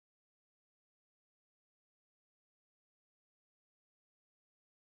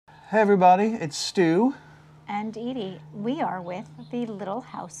Hey everybody, it's Stu and Edye. We are with the Little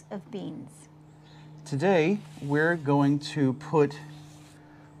House of Beans. Today we're going to put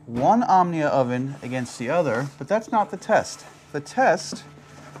one Omnia oven against the other, but that's not the test. The test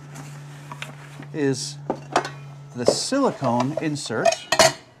is the silicone insert,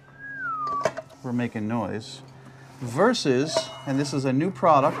 we're making noise, versus, and this is a new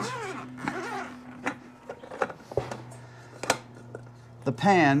product, the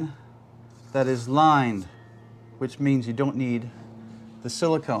pan that is lined, which means you don't need the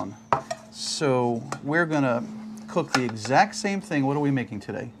silicone. So we're gonna cook the exact same thing. What are we making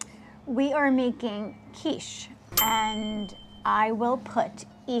today? We are making quiche, and I will put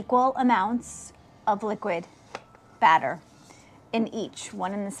equal amounts of liquid batter in each,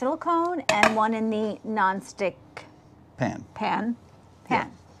 one in the silicone and one in the non-stick Pan. Yeah.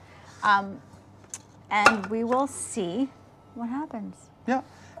 And we will see what happens. Yeah,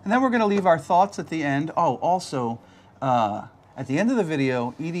 and then we're gonna leave our thoughts at the end. Oh, also, at the end of the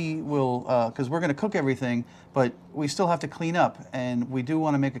video, Edye will, because we're gonna cook everything, but we still have to clean up, and we do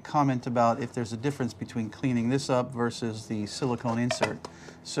wanna make a comment about if there's a difference between cleaning this up versus the silicone insert.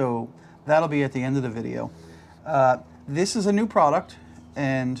 So that'll be at the end of the video. This is a new product,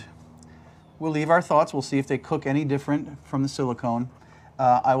 and we'll leave our thoughts. We'll see if they cook any different from the silicone.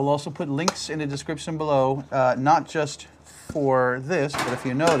 I will also put links in the description below, not just for this, but if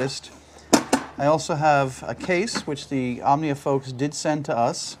you noticed, I also have a case which the Omnia folks did send to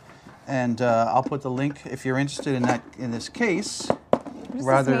us, and I'll put the link if you're interested in this case.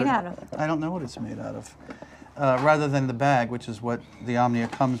 What is this made out of? I don't know what it's made out of. Rather than the bag, which is what the Omnia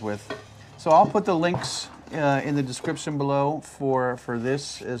comes with. So I'll put the links in the description below for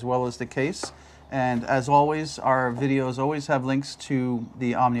this as well as the case. And as always, our videos always have links to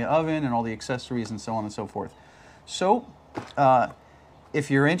the Omnia oven and all the accessories and so on and so forth. So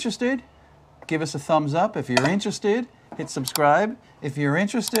if you're interested, give us a thumbs up. If you're interested, hit subscribe. If you're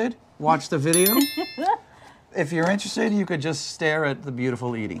interested, watch the video. If you're interested, you could just stare at the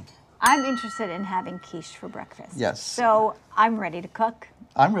beautiful Edye. I'm interested in having quiche for breakfast. Yes. So I'm ready to cook.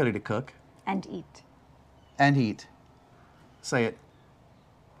 I'm ready to cook. And eat. And eat. Say it.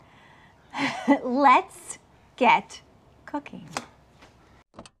 Let's get cooking.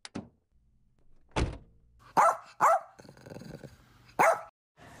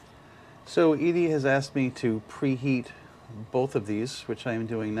 So Edye has asked me to preheat both of these, which I am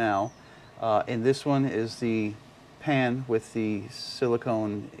doing now. And this one is the pan with the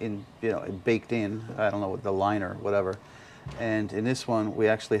silicone baked in. I don't know what the liner, whatever. And in this one, we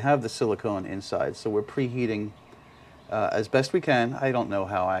actually have the silicone inside. So we're preheating as best we can. I don't know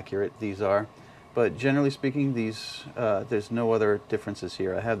how accurate these are, but generally speaking, these there's no other differences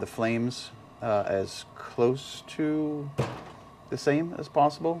here. I have the flames as close to the same as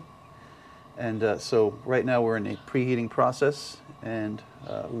possible. And so right now we're in a preheating process, and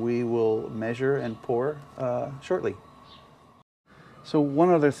we will measure and pour shortly. So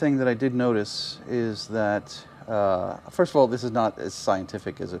one other thing that I did notice is that, first of all, this is not as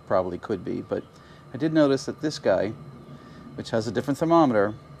scientific as it probably could be, but I did notice that this guy, which has a different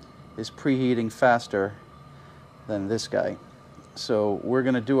thermometer, is preheating faster than this guy. So we're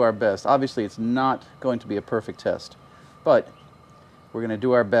going to do our best. Obviously, it's not going to be a perfect test, but we're going to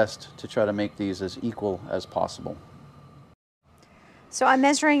do our best to try to make these as equal as possible. So I'm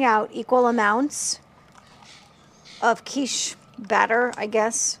measuring out equal amounts of quiche batter, I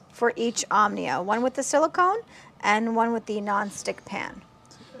guess, for each Omnia. One with the silicone and one with the non-stick pan.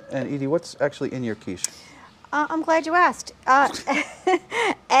 And Edye, what's actually in your quiche? I'm glad you asked.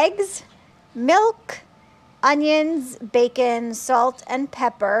 Eggs, milk, onions, bacon, salt, and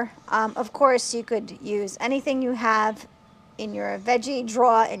pepper. Of course, you could use anything you have in your veggie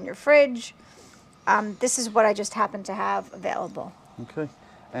drawer in your fridge. This is what I just happen to have available. Okay.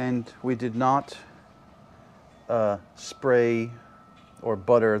 And we did not spray or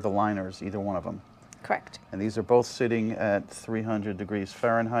butter the liners, either one of them. Correct. And these are both sitting at 300 degrees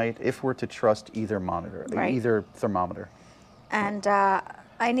Fahrenheit, if we're to trust either monitor, right, either thermometer. And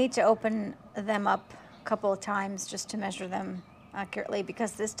I need to open them up a couple of times just to measure them accurately,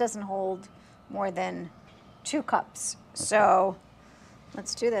 because this doesn't hold more than 2 cups. Okay. So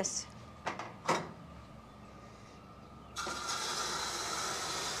let's do this.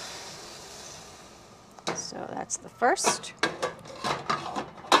 So that's the first.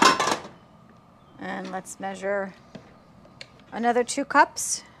 And let's measure another 2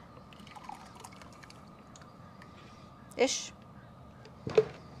 cups ish.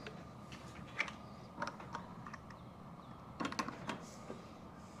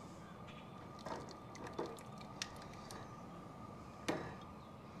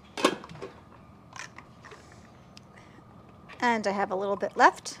 And I have a little bit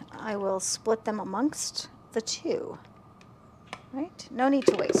left. I will split them amongst the two. Right? No need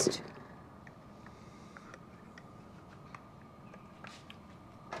to waste.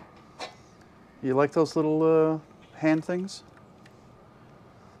 You like those little hand things?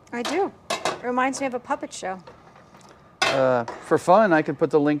 I do. It reminds me of a puppet show. For fun, I could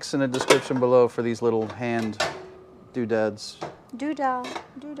put the links in the description below for these little hand doodads. Doodah,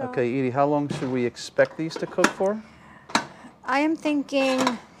 doodah. Okay, Edie, how long should we expect these to cook for? I am thinking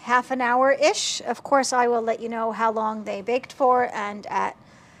half an hour-ish. Of course, I will let you know how long they baked for and at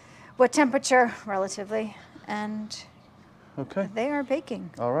what temperature, relatively. And Okay. they are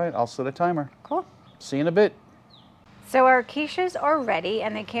baking. All right, I'll set a timer. Cool. See you in a bit. So our quiches are ready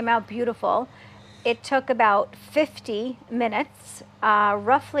and they came out beautiful. It took about 50 minutes,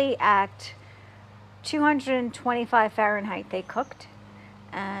 roughly at 225 Fahrenheit they cooked,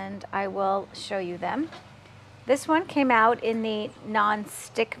 and I will show you them. This one came out in the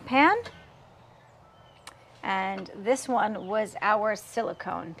non-stick pan, and this one was our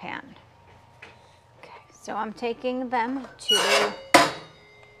silicone pan. Okay, so I'm taking them to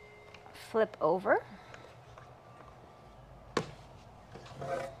flip over.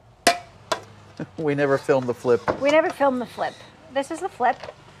 We never filmed the flip. We never filmed the flip. This is the flip.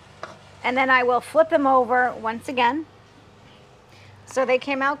 And then I will flip them over once again. So they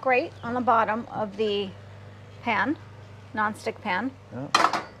came out great on the bottom of the pan, non-stick pan.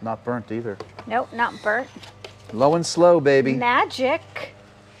 Yeah, not burnt either. Nope, not burnt. Low and slow, baby. Magic.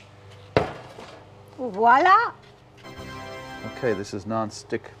 Voila. Okay, this is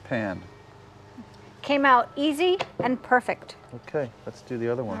non-stick pan. Came out easy and perfect. Okay, let's do the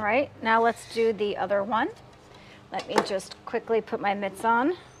other one. All right, now let's do the other one. Let me just quickly put my mitts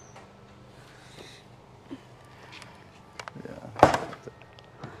on. Yeah.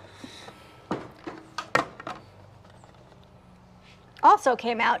 Also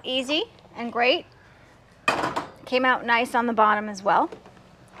came out easy and great. Came out nice on the bottom as well.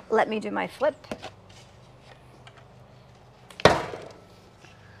 Let me do my flip.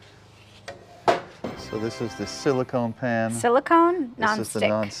 So this is the silicone pan. Silicone, This is the non-stick.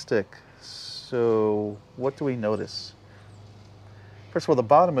 non-stick. So what do we notice? First of all, the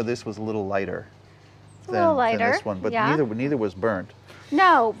bottom of this was a little lighter A little lighter, than this one, but yeah. neither was burnt.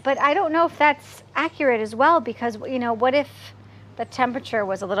 No, but I don't know if that's accurate as well, because, you know, what if the temperature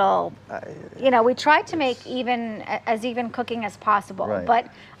was a little, you know, we tried to make even cooking as possible, Right. but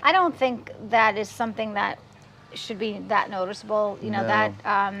I don't think that is something that should be that noticeable, you know, No.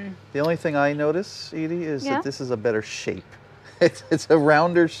 that, The only thing I notice, Edie, is Yeah. that this is a better shape. It's a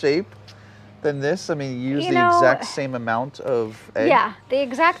rounder shape than this. I mean, you use You the know, exact same amount of egg. yeah, the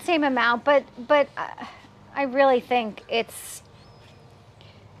exact same amount, but I really think it's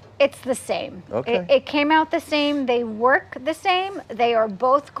the same. Okay. It came out the same. They work the same. They are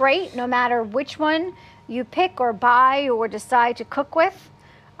both great, no matter which one you pick or buy or decide to cook with.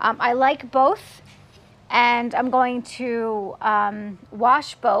 I like both, and I'm going to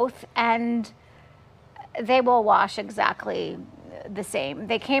wash both, and they will wash exactly the same.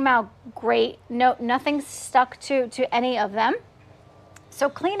 They came out great. No, nothing stuck to any of them. So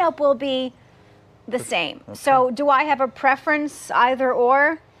cleanup will be the same. Okay. So do I have a preference either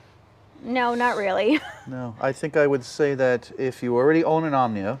or? No, not really. No, I think I would say that if you already own an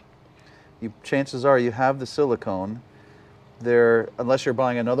Omnia, chances are you have the silicone. Unless you're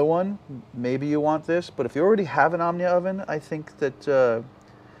buying another one, maybe you want this. But if you already have an Omnia oven, I think that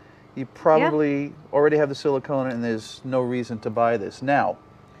you probably already have the silicone, and there's no reason to buy this. Now,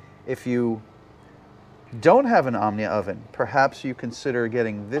 if you don't have an Omnia oven, perhaps you consider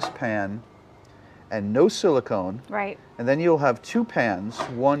getting this pan and no silicone. Right. And then you'll have two pans.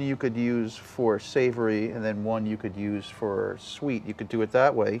 One you could use for savory, and then one you could use for sweet. You could do it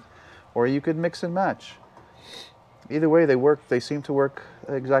that way, or you could mix and match. Either way, they work. They seem to work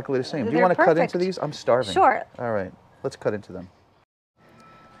exactly the same. Do you They're want to cut into perfect. these? I'm starving. Sure. All right, let's cut into them.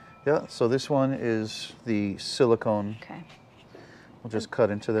 Yeah, so this one is the silicone. Okay. We'll just cut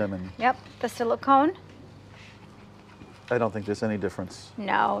into them, and Yep, the silicone. I don't think there's any difference.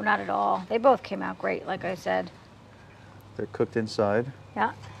 No, not at all. They both came out great, like I said. They're cooked inside.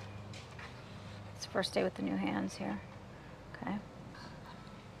 Yeah. It's first day with the new hands here. Okay.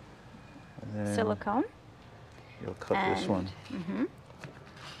 And then Silicone. you'll cut this one. Mm-hmm.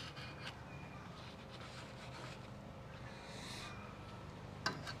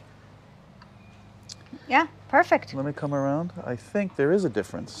 Yeah, perfect. Let me come around. I think there is a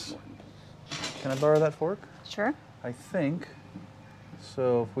difference. Can I borrow that fork? Sure. I think,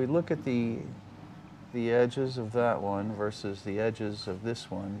 so if we look at the edges of that one versus the edges of this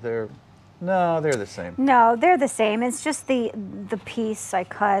one, they're No, they're the same. No, they're the same. It's just the piece I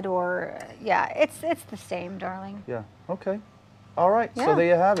cut, or yeah, it's the same, darling. Yeah. Okay. All right. So Yeah. there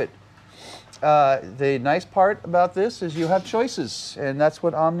you have it. The nice part about this is you have choices, and that's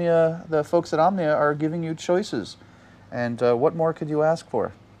what Omnia, the folks at Omnia, are giving you choices. And what more could you ask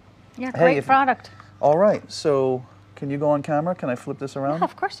for? Yeah, Hey, great product. All right. So can you go on camera? Can I flip this around? Yeah,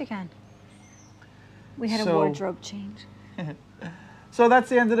 of course you can. We had a wardrobe change. So that's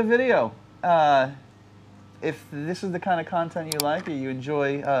the end of the video. If this is the kind of content you like, or you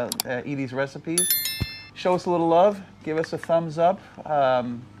enjoy Edye's recipes, show us a little love. Give us a thumbs up.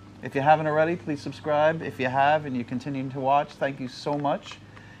 If you haven't already, please subscribe. If you have and you continue to watch, thank you so much.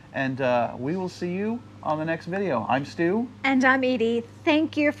 And we will see you on the next video. I'm Stu. And I'm Edye.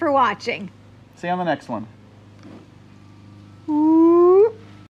 Thank you for watching. See you on the next one.